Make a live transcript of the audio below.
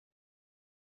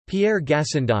Pierre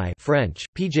Gassendi (French: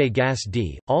 P.J.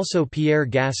 Gassendi), also Pierre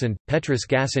Gassendi, Petrus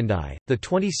Gassendi, the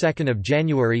 22nd of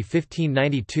January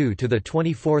 1592 to the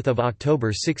 24th of October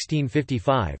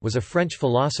 1655, was a French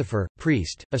philosopher,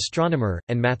 priest, astronomer,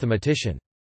 and mathematician.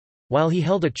 While he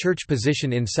held a church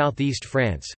position in southeast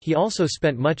France, he also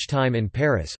spent much time in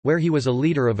Paris, where he was a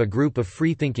leader of a group of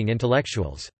free-thinking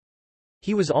intellectuals.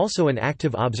 He was also an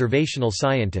active observational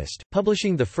scientist,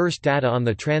 publishing the first data on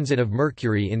the transit of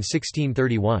Mercury in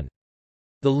 1631.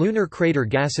 The lunar crater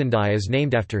Gassendi is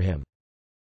named after him.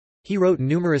 He wrote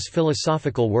numerous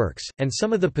philosophical works, and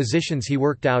some of the positions he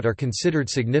worked out are considered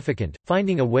significant,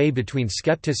 finding a way between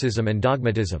skepticism and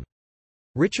dogmatism.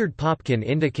 Richard Popkin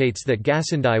indicates that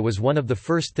Gassendi was one of the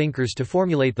first thinkers to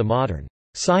formulate the modern,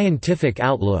 scientific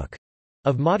outlook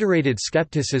of moderated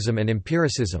skepticism and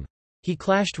empiricism. He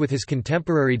clashed with his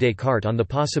contemporary Descartes on the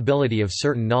possibility of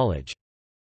certain knowledge.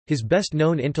 His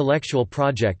best-known intellectual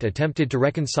project attempted to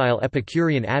reconcile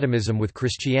Epicurean atomism with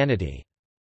Christianity.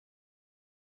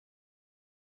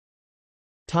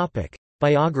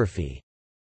 Biography.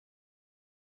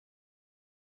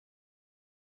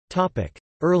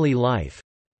 Early life.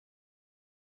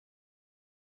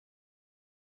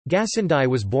 Gassendi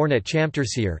was born at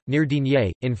Champtercier, near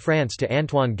Digne, in France to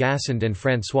Antoine Gassendi and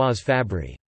Françoise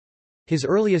Fabry. His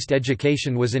earliest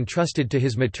education was entrusted to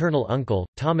his maternal uncle,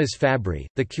 Thomas Fabry,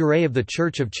 the curé of the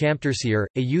Church of Champtercier,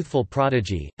 a youthful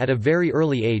prodigy. At a very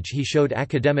early age he showed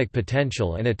academic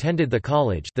potential and attended the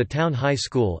college, the town high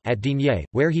school, at Digne,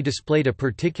 where he displayed a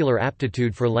particular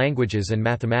aptitude for languages and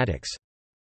mathematics.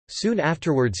 Soon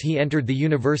afterwards he entered the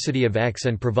University of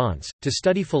Aix-en-Provence, to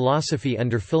study philosophy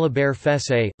under Philibert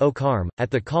Fessé, au Carme, at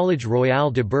the Collège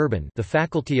Royal de Bourbon, the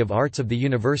Faculty of Arts of the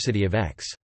University of Aix.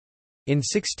 In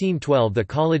 1612 the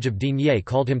College of Digne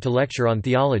called him to lecture on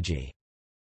theology.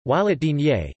 While at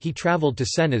Digne, he travelled to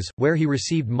Sénez, where he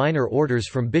received minor orders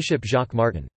from Bishop Jacques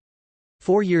Martin.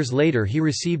 4 years later he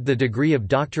received the degree of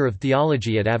Doctor of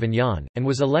Theology at Avignon, and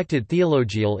was elected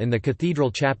theologial in the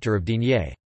Cathedral chapter of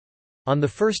Digne. On 1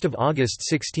 August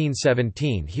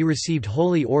 1617 he received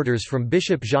holy orders from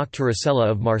Bishop Jacques Touricella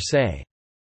of Marseille.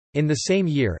 In the same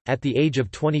year, at the age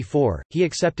of 24, he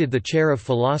accepted the chair of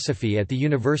philosophy at the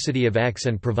University of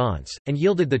Aix-en-Provence, and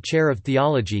yielded the chair of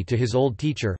theology to his old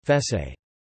teacher, Fessé.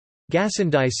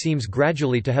 Gassendi seems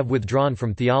gradually to have withdrawn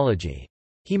from theology.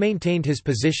 He maintained his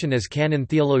position as canon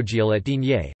theologial at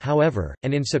Digne, however,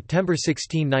 and in September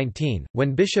 1619,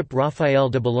 when Bishop Raphael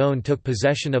de Boulogne took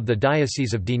possession of the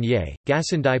Diocese of Digne,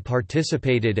 Gassendi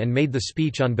participated and made the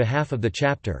speech on behalf of the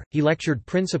chapter. He lectured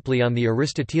principally on the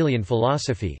Aristotelian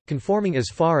philosophy, conforming as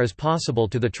far as possible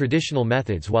to the traditional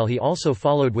methods, while he also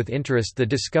followed with interest the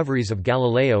discoveries of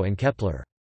Galileo and Kepler.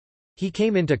 He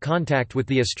came into contact with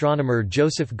the astronomer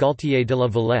Joseph Gaultier de la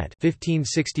Valette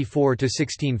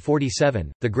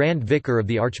 (1564–1647), the Grand Vicar of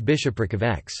the Archbishopric of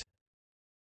Aix.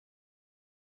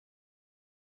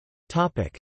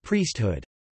 Topic: Priesthood.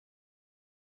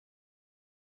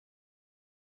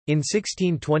 In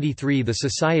 1623 the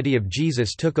Society of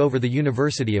Jesus took over the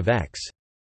University of Aix.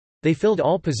 They filled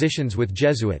all positions with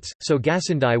Jesuits, so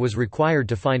Gassendi was required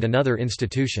to find another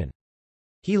institution.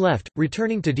 He left,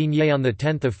 returning to Digne on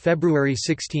 10 February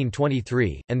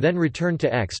 1623, and then returned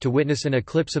to Aix to witness an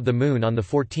eclipse of the moon on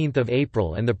 14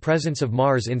 April and the presence of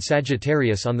Mars in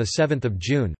Sagittarius on 7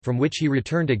 June, from which he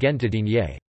returned again to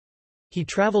Digne. He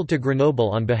travelled to Grenoble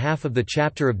on behalf of the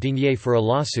chapter of Digne for a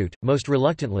lawsuit, most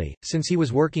reluctantly, since he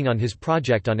was working on his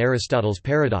project on Aristotle's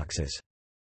paradoxes.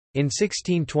 In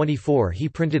 1624 he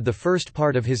printed the first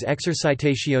part of his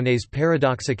Exercitationes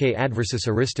Paradoxicae Adversus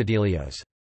Aristotelios.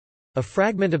 A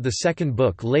fragment of the second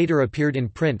book later appeared in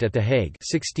print at The Hague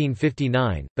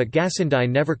 1659, but Gassendi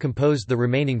never composed the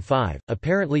remaining 5,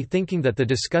 apparently thinking that the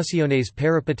Discussiones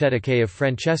Peripateticae of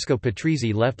Francesco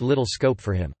Patrizzi left little scope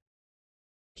for him.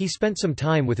 He spent some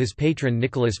time with his patron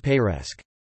Nicolas Peyresque.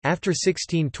 After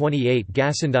 1628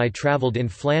 Gassendi travelled in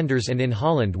Flanders and in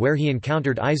Holland, where he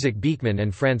encountered Isaac Beekman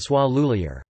and François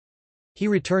Lullier. He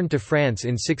returned to France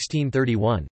in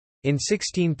 1631. In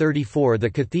 1634 the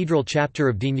cathedral chapter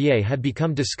of Digne had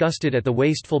become disgusted at the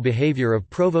wasteful behaviour of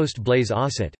Provost Blaise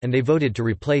Osset, and they voted to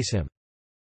replace him.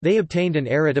 They obtained an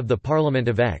arrêt of the Parliament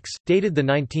of Aix, dated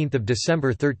 19 December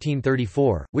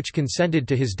 1334, which consented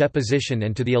to his deposition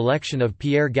and to the election of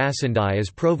Pierre Gassendi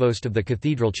as provost of the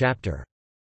cathedral chapter.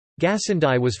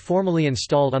 Gassendi was formally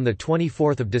installed on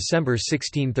 24 December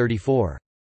 1634.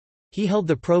 He held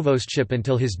the provostship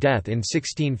until his death in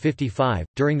 1655.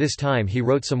 During this time he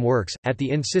wrote some works, at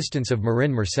the insistence of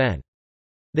Marin Mersenne.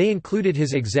 They included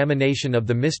his examination of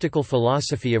the mystical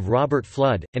philosophy of Robert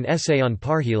Fludd, an essay on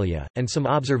parhelia, and some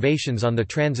observations on the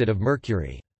transit of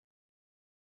Mercury.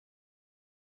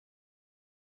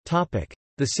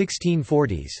 The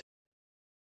 1640s.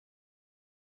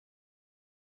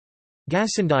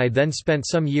 Gassendi then spent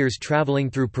some years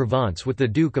travelling through Provence with the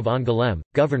Duke of Angoulême,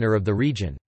 governor of the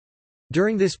region.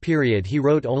 During this period he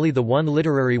wrote only the one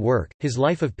literary work, his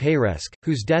Life of Peiresc,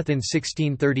 whose death in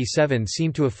 1637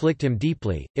 seemed to afflict him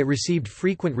deeply. It received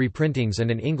frequent reprintings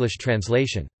and an English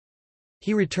translation.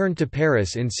 He returned to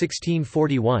Paris in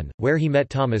 1641, where he met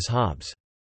Thomas Hobbes.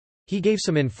 He gave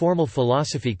some informal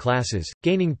philosophy classes,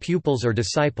 gaining pupils or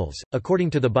disciples. According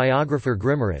to the biographer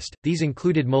Grimarist, these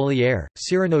included Molière,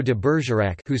 Cyrano de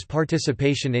Bergerac, whose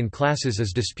participation in classes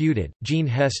is disputed, Jean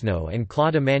Hesneau, and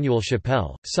Claude Emmanuel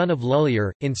Chapelle, son of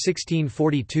Lullier. In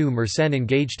 1642, Mersenne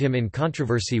engaged him in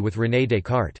controversy with René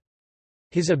Descartes.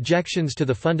 His objections to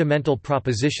the fundamental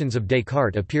propositions of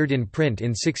Descartes appeared in print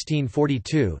in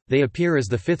 1642. They appear as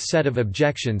the fifth set of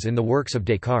objections in the works of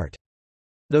Descartes.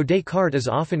 Though Descartes is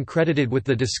often credited with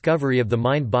the discovery of the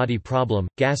mind-body problem,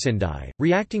 Gassendi,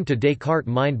 reacting to Descartes'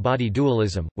 mind-body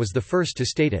dualism, was the first to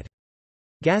state it.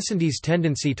 Gassendi's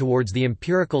tendency towards the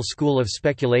empirical school of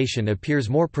speculation appears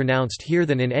more pronounced here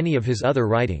than in any of his other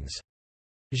writings.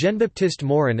 Jean-Baptiste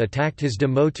Morin attacked his De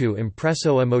motu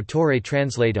impresso a motore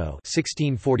translato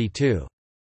 1642.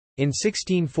 In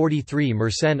 1643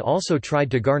 Mersenne also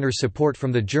tried to garner support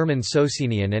from the German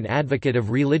Socinian and advocate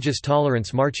of religious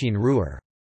tolerance Marcin Ruhr.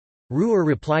 Ruhr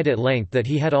replied at length that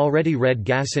he had already read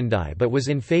Gassendi but was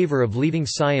in favor of leaving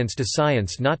science to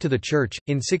science, not to the Church.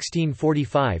 In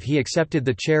 1645 he accepted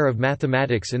the chair of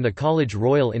mathematics in the Collège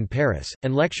Royal in Paris,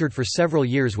 and lectured for several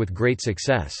years with great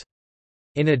success.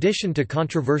 In addition to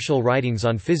controversial writings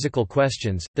on physical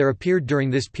questions, there appeared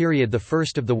during this period the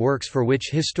first of the works for which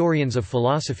historians of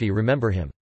philosophy remember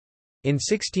him. In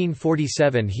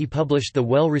 1647 he published the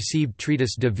well-received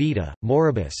treatise De Vita,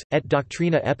 Moribus, et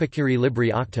Doctrina Epicuri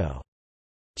Libri Octo.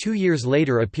 2 years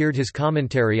later appeared his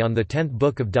commentary on the 10th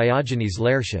book of Diogenes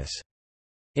Laertius.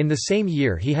 In the same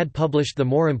year he had published the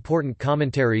more important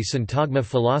commentary Syntagma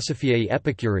Philosophiae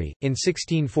Epicuri. In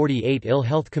 1648 ill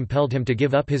health compelled him to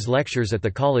give up his lectures at the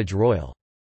Collège Royal.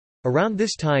 Around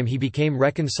this time he became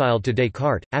reconciled to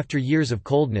Descartes, after years of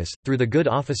coldness, through the good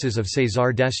offices of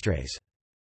César d'Estrées.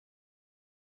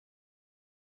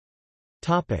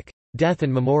 Death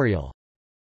and memorial.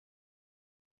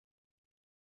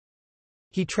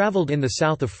 He travelled in the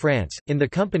south of France, in the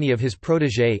company of his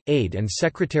protégé, aide and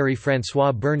secretary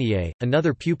François Bernier,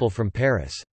 another pupil from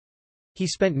Paris. He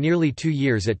spent nearly 2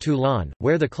 years at Toulon,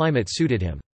 where the climate suited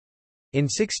him. In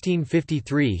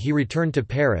 1653 he returned to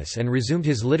Paris and resumed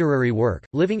his literary work,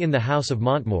 living in the house of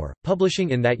Montmort,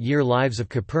 publishing in that year Lives of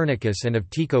Copernicus and of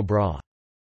Tycho Brahe.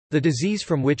 The disease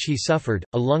from which he suffered,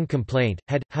 a lung complaint,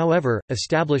 had, however,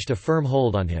 established a firm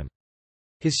hold on him.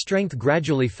 His strength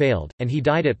gradually failed, and he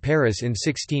died at Paris in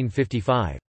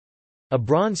 1655. A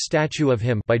bronze statue of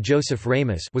him by Joseph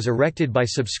Ramus was erected by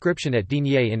subscription at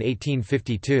Digne in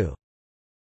 1852.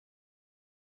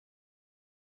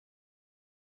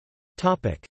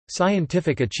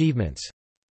 Scientific achievements.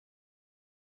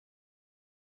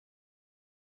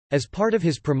 As part of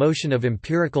his promotion of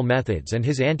empirical methods and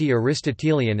his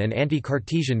anti-Aristotelian and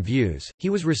anti-Cartesian views, he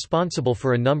was responsible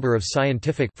for a number of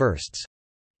scientific firsts.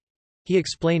 He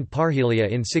explained parhelia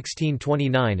in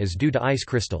 1629 as due to ice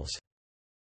crystals.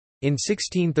 In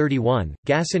 1631,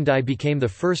 Gassendi became the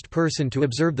first person to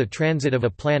observe the transit of a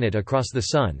planet across the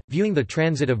Sun, viewing the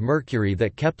transit of Mercury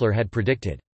that Kepler had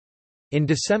predicted. In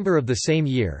December of the same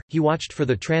year, he watched for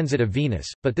the transit of Venus,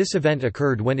 but this event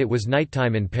occurred when it was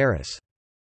nighttime in Paris.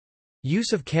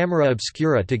 Use of camera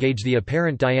obscura to gauge the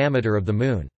apparent diameter of the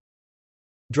Moon.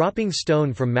 Dropping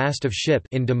stone from mast of ship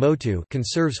in De motu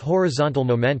conserves horizontal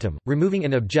momentum, removing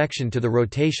an objection to the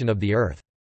rotation of the Earth.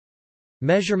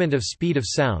 Measurement of speed of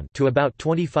sound to about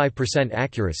 25%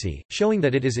 accuracy, showing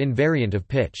that it is invariant of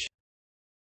pitch.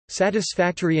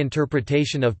 Satisfactory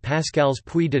interpretation of Pascal's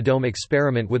Puy de Dôme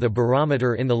experiment with a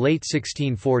barometer in the late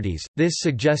 1640s. This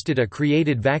suggested a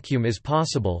created vacuum is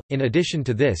possible. In addition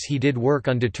to this, he did work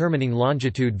on determining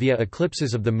longitude via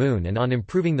eclipses of the Moon and on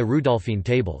improving the Rudolphine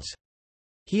tables.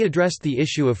 He addressed the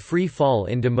issue of free fall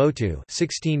in De motu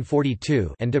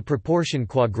 1642 and de proportion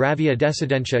qua gravia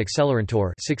decidentia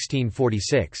accelerantur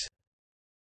 1646.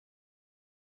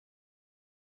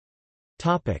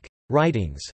 Topic: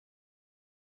 Writings.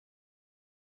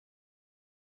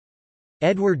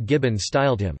 Edward Gibbon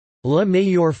styled him la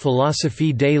meilleure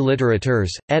philosophie des littérateurs,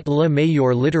 et la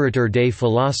meilleure littérature des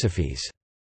philosophes,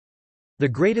 the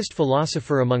greatest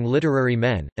philosopher among literary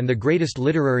men, and the greatest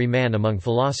literary man among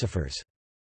philosophers.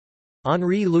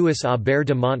 Henri-Louis Aubert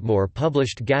de Montmort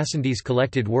published Gassendi's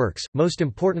collected works, most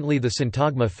importantly the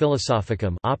Syntagma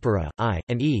Philosophicum opera, I,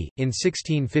 and E, in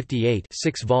 1658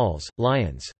 6 vols,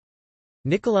 Lyons.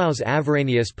 Nicolaus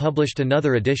Averanius published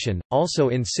another edition, also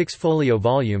in 6-folio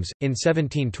volumes, in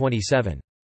 1727.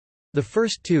 The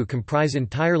first two comprise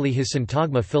entirely his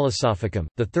Syntagma Philosophicum,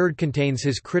 the third contains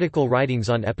his critical writings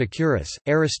on Epicurus,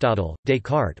 Aristotle,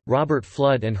 Descartes, Robert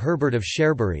Fludd and Herbert of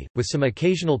Cherbury, with some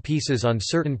occasional pieces on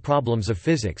certain problems of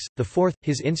physics, the fourth,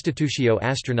 his Institutio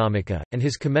Astronomica, and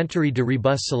his Commentary de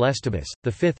Rebus Celestibus,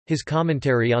 the fifth, his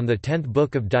commentary on the 10th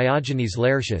book of Diogenes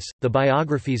Laertius, the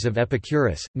biographies of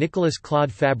Epicurus, Nicolas Claude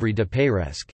Fabry de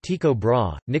Peyresque, Tycho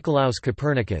Brahe, Nicolaus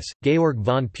Copernicus, Georg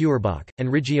von Feuerbach, and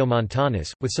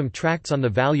Regiomontanus, with some tracts on the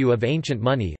value of ancient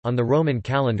money, on the Roman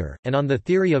calendar, and on the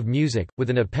theory of music, with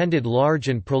an appended large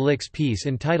and prolix piece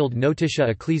entitled Notitia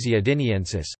Ecclesia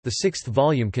Diniensis. The sixth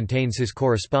volume contains his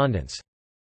correspondence.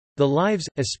 The lives,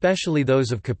 especially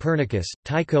those of Copernicus,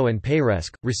 Tycho and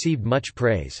Peyresque, received much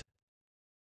praise.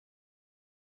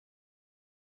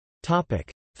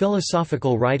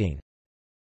 Philosophical writing.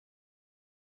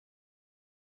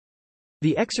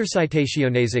 The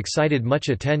Exercitationes excited much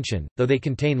attention, though they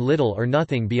contain little or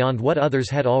nothing beyond what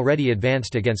others had already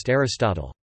advanced against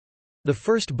Aristotle. The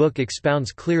first book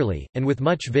expounds clearly, and with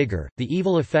much vigor, the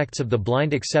evil effects of the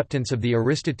blind acceptance of the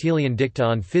Aristotelian dicta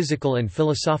on physical and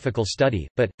philosophical study,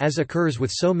 but, as occurs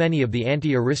with so many of the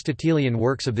anti-Aristotelian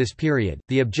works of this period,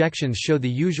 the objections show the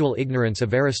usual ignorance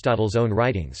of Aristotle's own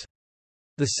writings.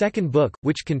 The second book,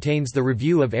 which contains the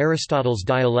review of Aristotle's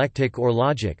dialectic or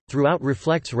logic, throughout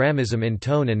reflects Ramism in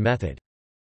tone and method.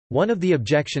 One of the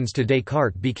objections to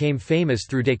Descartes became famous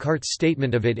through Descartes'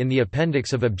 statement of it in the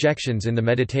appendix of objections in the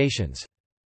Meditations.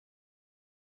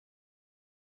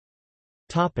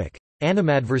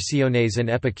 Animadversiones and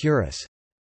Epicurus.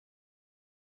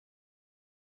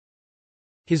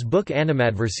 His book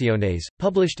Animadversiones,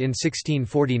 published in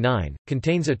 1649,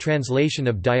 contains a translation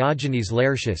of Diogenes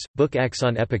Laertius, Book X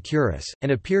on Epicurus,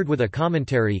 and appeared with a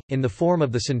commentary, in the form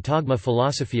of the Syntagma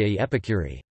Philosophiae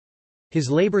Epicuri.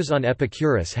 His labors on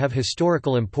Epicurus have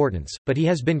historical importance, but he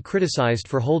has been criticized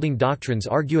for holding doctrines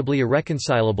arguably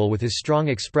irreconcilable with his strong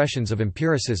expressions of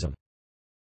empiricism.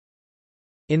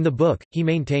 In the book, he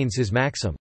maintains his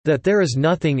maxim, that there is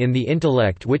nothing in the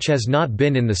intellect which has not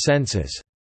been in the senses.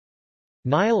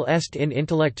 Nihil est in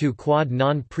intellectu quod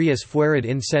non prius fuerit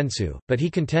in sensu, but he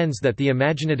contends that the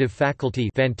imaginative faculty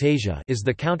fantasia is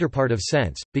the counterpart of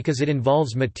sense, because it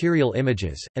involves material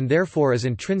images, and therefore is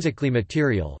intrinsically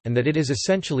material, and that it is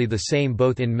essentially the same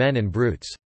both in men and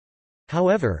brutes.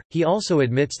 However, he also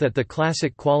admits that the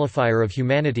classic qualifier of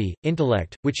humanity,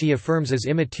 intellect, which he affirms as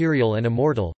immaterial and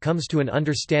immortal, comes to an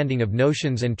understanding of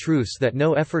notions and truths that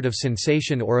no effort of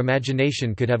sensation or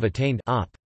imagination could have attained. Op.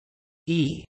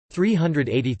 E.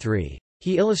 383.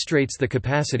 He illustrates the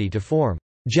capacity to form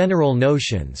general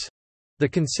notions, the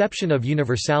conception of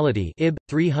universality Ib.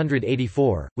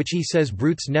 384, which he says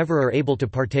brutes never are able to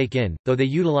partake in, though they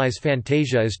utilize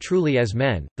fantasia as truly as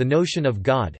men, the notion of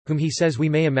God, whom he says we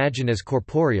may imagine as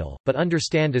corporeal, but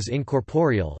understand as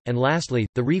incorporeal, and lastly,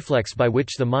 the reflex by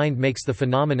which the mind makes the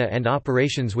phenomena and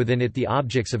operations within it the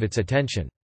objects of its attention.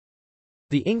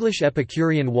 The English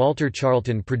Epicurean Walter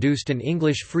Charlton produced an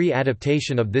English free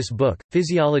adaptation of this book,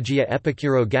 Physiologia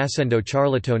Epicuro Gassendo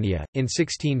Charlatonia, in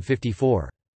 1654.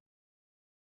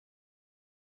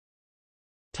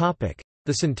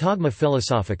 The Syntagma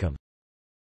Philosophicum.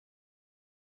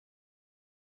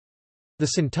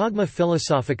 The Syntagma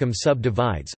Philosophicum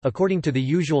subdivides, according to the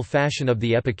usual fashion of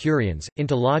the Epicureans,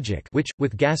 into logic which,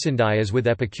 with Gassendi as with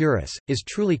Epicurus, is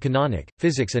truly canonic,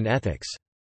 physics and ethics.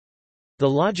 The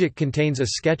Logic contains a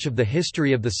sketch of the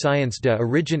history of the science de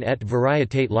origine et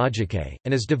varietate logicae,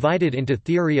 and is divided into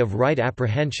theory of right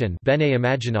apprehension bene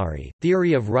imaginari,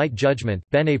 theory of right judgment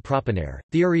bene proponere,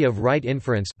 theory of right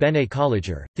inference bene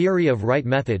colligere, theory of right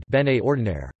method bene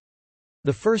ordinare.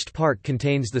 The first part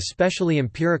contains the specially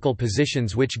empirical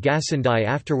positions which Gassendi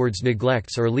afterwards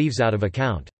neglects or leaves out of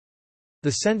account.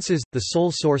 The senses, the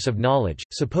sole source of knowledge,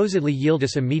 supposedly yield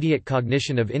us immediate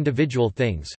cognition of individual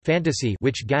things. Fantasy,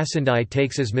 which Gassendi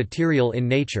takes as material in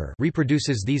nature,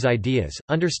 reproduces these ideas.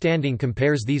 Understanding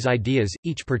compares these ideas,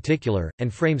 each particular,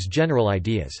 and frames general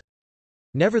ideas.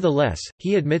 Nevertheless,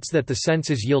 he admits that the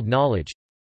senses yield knowledge,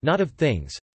 not of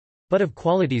things, but of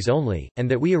qualities only,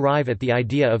 and that we arrive at the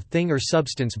idea of thing or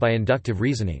substance by inductive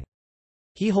reasoning.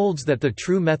 He holds that the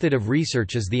true method of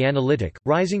research is the analytic,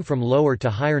 rising from lower to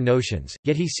higher notions,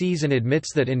 yet he sees and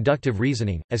admits that inductive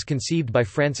reasoning, as conceived by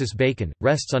Francis Bacon,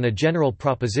 rests on a general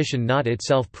proposition not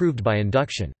itself proved by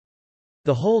induction.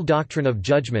 The whole doctrine of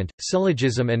judgment,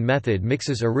 syllogism and method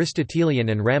mixes Aristotelian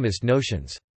and Ramist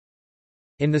notions.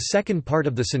 In the second part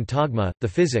of the Syntagma, the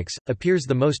Physics, appears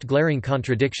the most glaring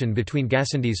contradiction between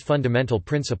Gassendi's fundamental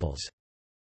principles.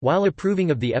 While approving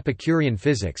of the Epicurean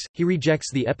physics, he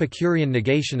rejects the Epicurean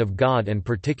negation of God and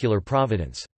particular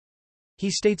providence. He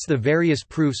states the various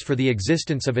proofs for the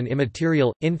existence of an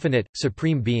immaterial, infinite,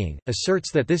 supreme being,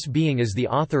 asserts that this being is the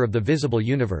author of the visible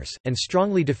universe, and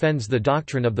strongly defends the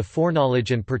doctrine of the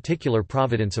foreknowledge and particular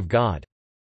providence of God.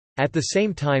 At the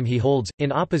same time he holds,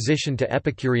 in opposition to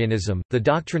Epicureanism, the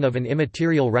doctrine of an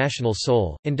immaterial rational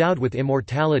soul, endowed with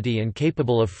immortality and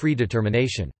capable of free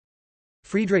determination.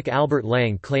 Friedrich Albert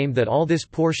Lang claimed that all this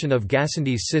portion of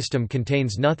Gassendi's system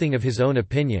contains nothing of his own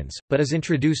opinions, but is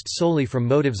introduced solely from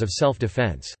motives of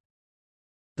self-defense.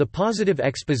 The positive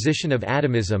exposition of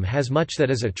atomism has much that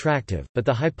is attractive, but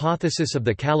the hypothesis of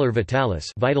the calor vitalis,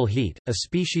 vital heat, a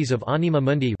species of anima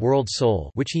mundi, world soul,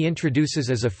 which he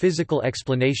introduces as a physical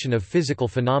explanation of physical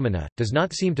phenomena, does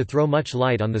not seem to throw much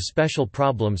light on the special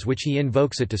problems which he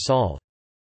invokes it to solve.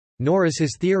 Nor is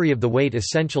his theory of the weight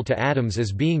essential to atoms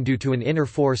as being due to an inner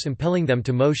force impelling them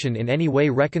to motion in any way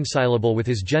reconcilable with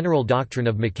his general doctrine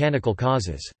of mechanical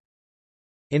causes.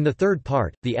 In the third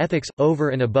part, the ethics, over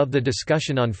and above the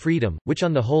discussion on freedom, which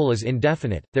on the whole is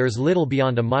indefinite, there is little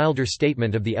beyond a milder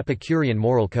statement of the Epicurean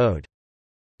moral code.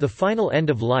 The final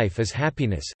end of life is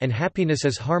happiness, and happiness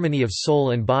is harmony of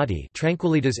soul and body,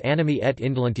 tranquillitas animi et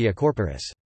indolentia corporis.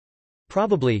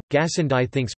 Probably,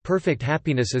 Gassendi thinks, perfect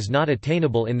happiness is not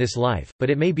attainable in this life, but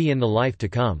it may be in the life to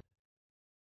come.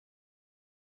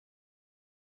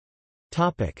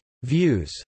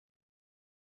 Views.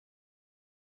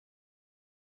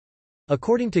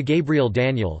 According to Gabriel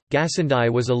Daniel, Gassendi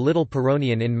was a little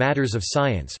Pyrrhonian in matters of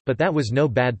science, but that was no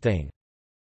bad thing.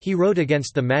 He wrote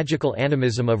against the magical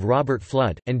animism of Robert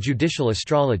Fludd, and judicial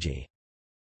astrology.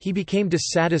 He became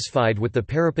dissatisfied with the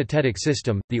peripatetic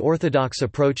system, the orthodox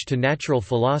approach to natural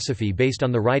philosophy based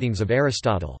on the writings of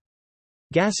Aristotle.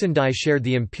 Gassendi shared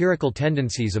the empirical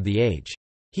tendencies of the age.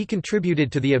 He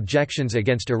contributed to the objections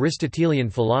against Aristotelian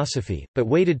philosophy, but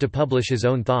waited to publish his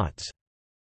own thoughts.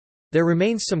 There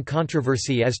remains some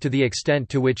controversy as to the extent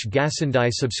to which Gassendi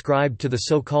subscribed to the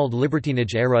so-called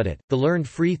libertinage érudit, the learned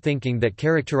free thinking that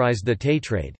characterized the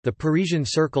Tétrade, the Parisian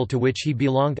circle to which he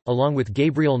belonged, along with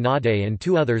Gabriel Naudé and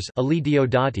two others, Elie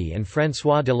Diodati and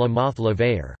François de la Mothe Le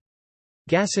Veilleur.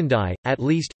 Gassendi, at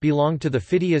least, belonged to the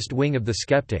fideist wing of the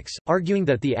skeptics, arguing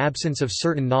that the absence of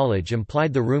certain knowledge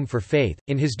implied the room for faith.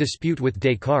 In his dispute with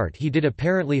Descartes, he did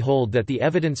apparently hold that the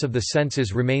evidence of the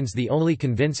senses remains the only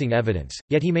convincing evidence,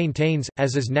 yet he maintains,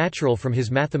 as is natural from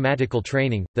his mathematical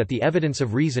training, that the evidence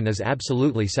of reason is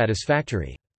absolutely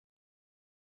satisfactory.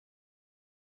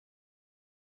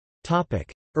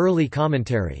 Early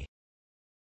commentary.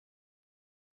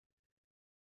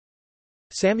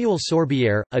 Samuel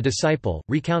Sorbière, a disciple,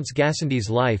 recounts Gassendi's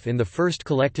life in the first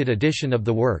collected edition of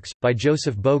the works, by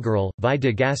Joseph Bouguereau, Vie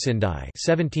de Gassendi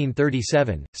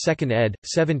 1737, 2nd ed.,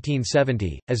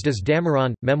 1770, as does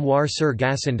Dameron, Mémoire sur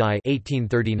Gassendi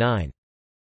 1839.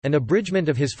 An abridgment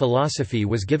of his philosophy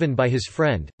was given by his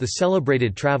friend, the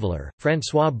celebrated traveller,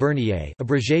 François Bernier,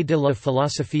 Abrégé de la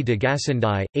philosophie de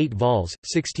Gassendi, 8 vols,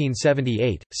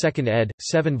 1678, 2nd ed.,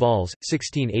 7 vols,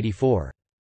 1684.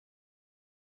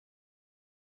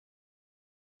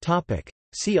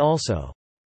 See also: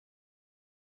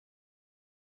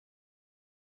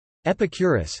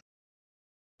 Epicurus,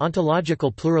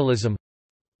 Ontological pluralism,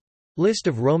 List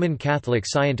of Roman Catholic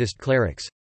scientist clerics,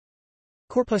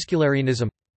 Corpuscularianism.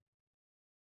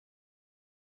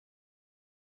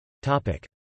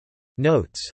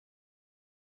 Notes.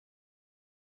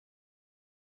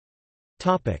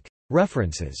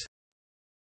 References.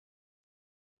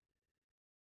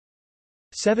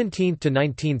 17th to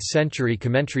 19th century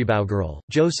commentary. Bouguereau,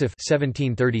 Joseph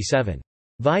 1737.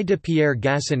 Vie de Pierre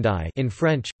Gassendi in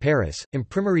French, Paris,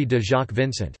 Imprimerie de Jacques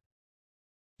Vincent.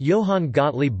 Johann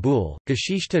Gottlieb Buhl,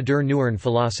 Geschichte der Neueren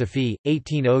Philosophie,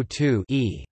 1802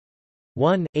 e.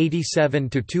 1,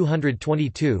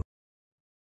 87–222.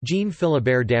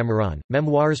 Jean-Philibert Dameron,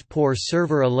 Mémoires pour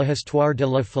servir à l'histoire de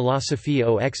la philosophie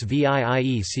au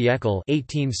XVIIe siècle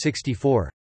 1864.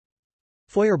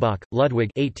 Feuerbach, Ludwig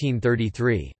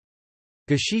 1833.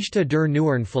 Geschichte der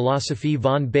Neueren Philosophie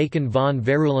von Bacon von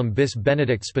Verulam bis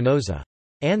Benedict Spinoza.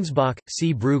 Ansbach,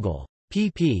 C. Bruegel.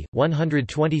 pp.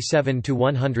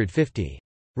 127–150.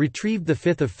 Retrieved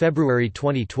 5 February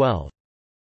 2012.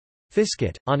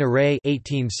 Fisket, Honoré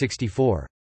 1864.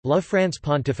 La France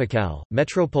pontificale,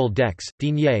 Métropole d'Aix,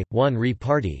 Digné, 1 Rue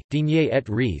Party, Digné et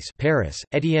Ries Paris,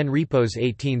 Étienne Repos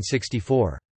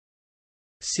 1864.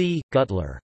 C.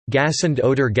 Gutler. Gassend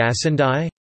oder Gassendi?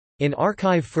 In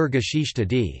Archive für Geschichte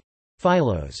des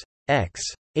Philos. X.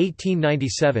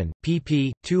 1897,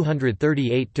 pp.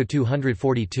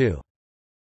 238–242.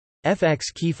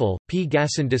 Fx Kiefel, P.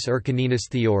 Gassendis Erkenninus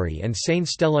Theorie and seine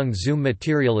Stellung zum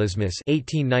Materialismus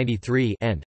 1893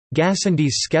 and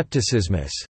Gassendis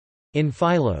Skepticismus in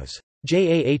Philos.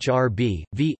 JAHRB,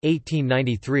 v.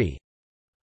 1893.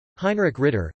 Heinrich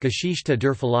Ritter, Geschichte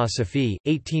der Philosophie,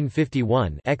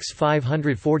 1851 x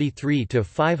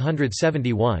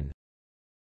 543–571.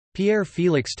 Pierre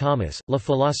Félix Thomas, La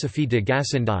philosophie de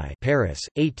Gassendi, Paris,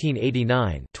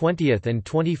 1889. 20th and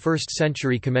 21st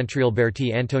century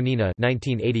Commentrialberti Antonina,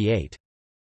 1988.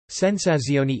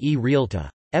 Sensazioni e realtà.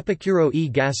 Epicuro e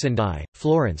Gassendi,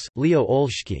 Florence, Leo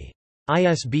Olszki.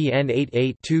 ISBN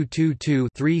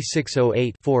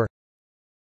 88-222-3608-4.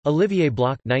 Olivier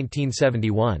Bloch,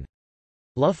 1971.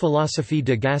 La philosophie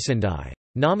de Gassendi.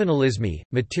 Nominalisme,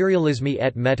 Materialisme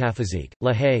et Métaphysique,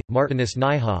 La Haye, Martinus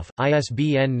Nijhoff,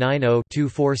 ISBN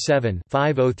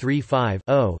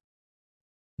 90-247-5035-0.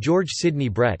 George Sidney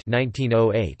Brett,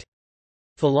 1908.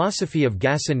 Philosophy of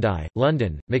Gassendi,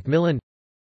 London, Macmillan.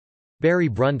 Barry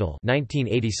Brundle,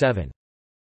 1987.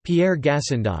 Pierre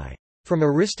Gassendi. From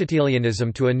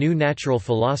Aristotelianism to a New Natural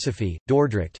Philosophy,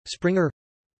 Dordrecht, Springer.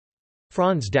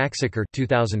 Franz Daxiker,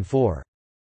 2004.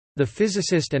 The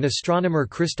physicist and astronomer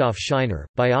Christoph Scheiner,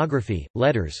 Biography,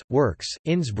 Letters, Works,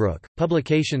 Innsbruck,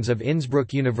 Publications of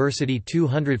Innsbruck University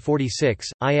 246,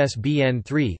 ISBN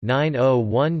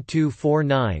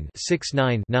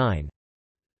 3-901249-69-9.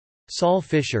 Saul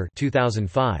Fisher,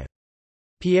 2005.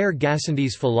 Pierre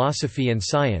Gassendi's Philosophy and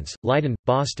Science, Leiden,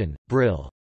 Boston, Brill.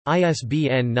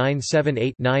 ISBN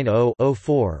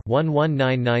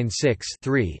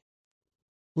 978-90-04-11996-3.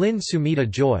 Lin Sumita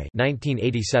Joy,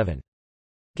 1987.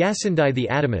 Gassendi the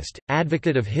Atomist,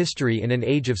 Advocate of History in an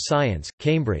Age of Science,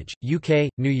 Cambridge, UK,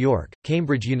 New York,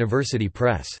 Cambridge University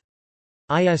Press.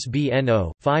 ISBN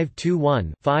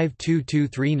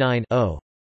 0-521-52239-0.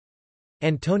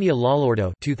 Antonia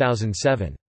Lalordo,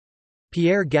 2007.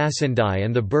 Pierre Gassendi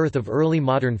and the Birth of Early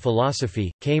Modern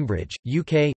Philosophy, Cambridge,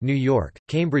 UK, New York,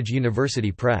 Cambridge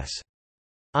University Press.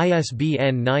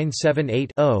 ISBN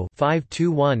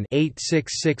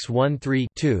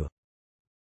 978-0-521-86613-2.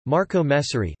 Marco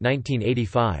Messeri,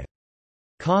 1985.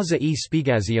 Causa e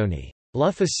spiegazione.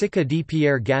 La fisica di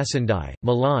Pierre Gassendi,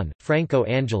 Milan, Franco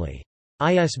Angeli.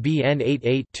 ISBN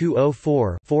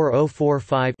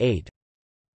 88-204-4045-8.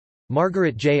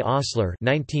 Margaret J. Osler,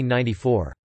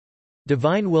 1994.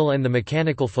 Divine Will and the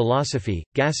Mechanical Philosophy,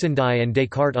 Gassendi and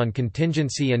Descartes on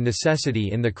Contingency and Necessity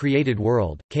in the Created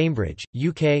World, Cambridge,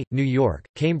 UK, New York,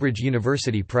 Cambridge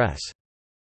University Press.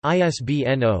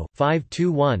 ISBN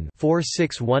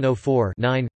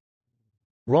 0-521-46104-9.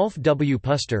 Rolf W.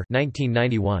 Puster,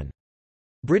 1991.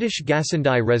 British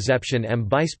Gassendi Reception am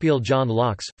Beispiel John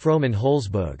Locke's, Fromen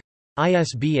Holzboog.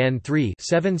 ISBN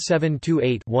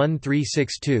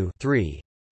 3-7728-1362-3.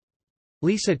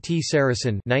 Lisa T.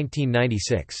 Saracen,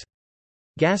 1996.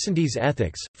 Gassendi's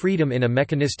Ethics, Freedom in a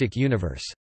Mechanistic Universe.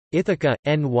 Ithaca,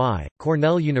 N.Y.,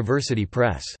 Cornell University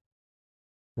Press.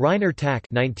 Rainer Tack,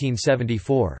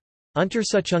 1974.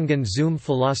 Untersuchungen zum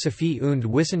Philosophie und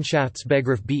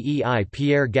Wissenschaftsbegriff bei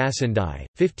Pierre Gassendi,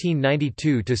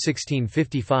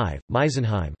 1592–1655,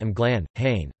 Meisenheim am Glan,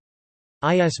 Hain.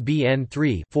 ISBN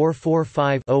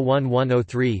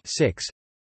 3-445-01103-6.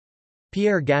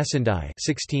 Pierre Gassendi,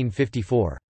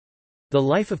 1654. The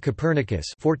Life of Copernicus,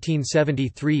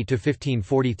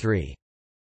 1473–1543.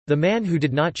 The Man Who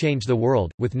Did Not Change the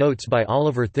World, with Notes by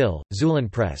Oliver Thill,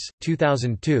 Zulin Press,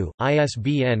 2002,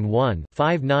 ISBN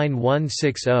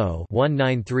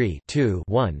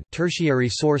 1-59160-193-2-1. Tertiary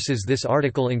sources. This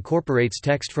article incorporates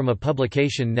text from a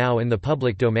publication now in the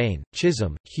public domain.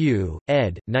 Chisholm, Hugh,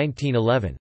 ed.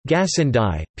 1911.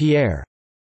 Gassendi, Pierre.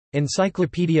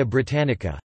 Encyclopædia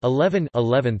Britannica. 11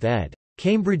 11th ed.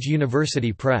 Cambridge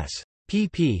University Press.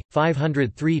 pp.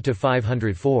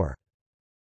 503–504.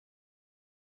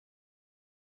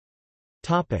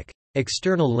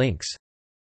 External links.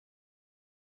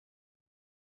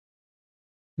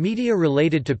 Media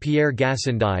related to Pierre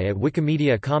Gassendi at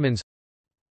Wikimedia Commons.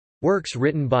 Works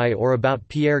written by or about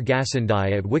Pierre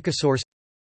Gassendi at Wikisource.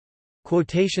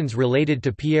 Quotations related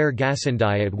to Pierre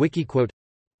Gassendi at Wikiquote.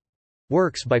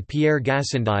 Works by Pierre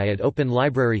Gassendi at Open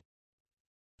Library.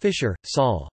 Fisher,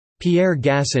 Saul. Pierre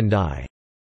Gassendi.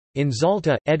 In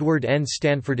Zalta, Edward N.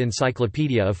 Stanford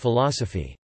Encyclopedia of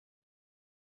Philosophy.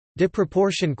 De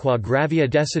proportion qua gravia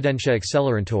decidentia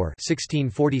accelerantur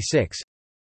 1646.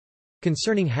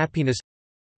 Concerning happiness.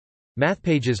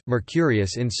 Mathpages,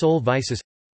 Mercurius in Sol Vices.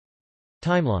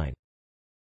 Timeline.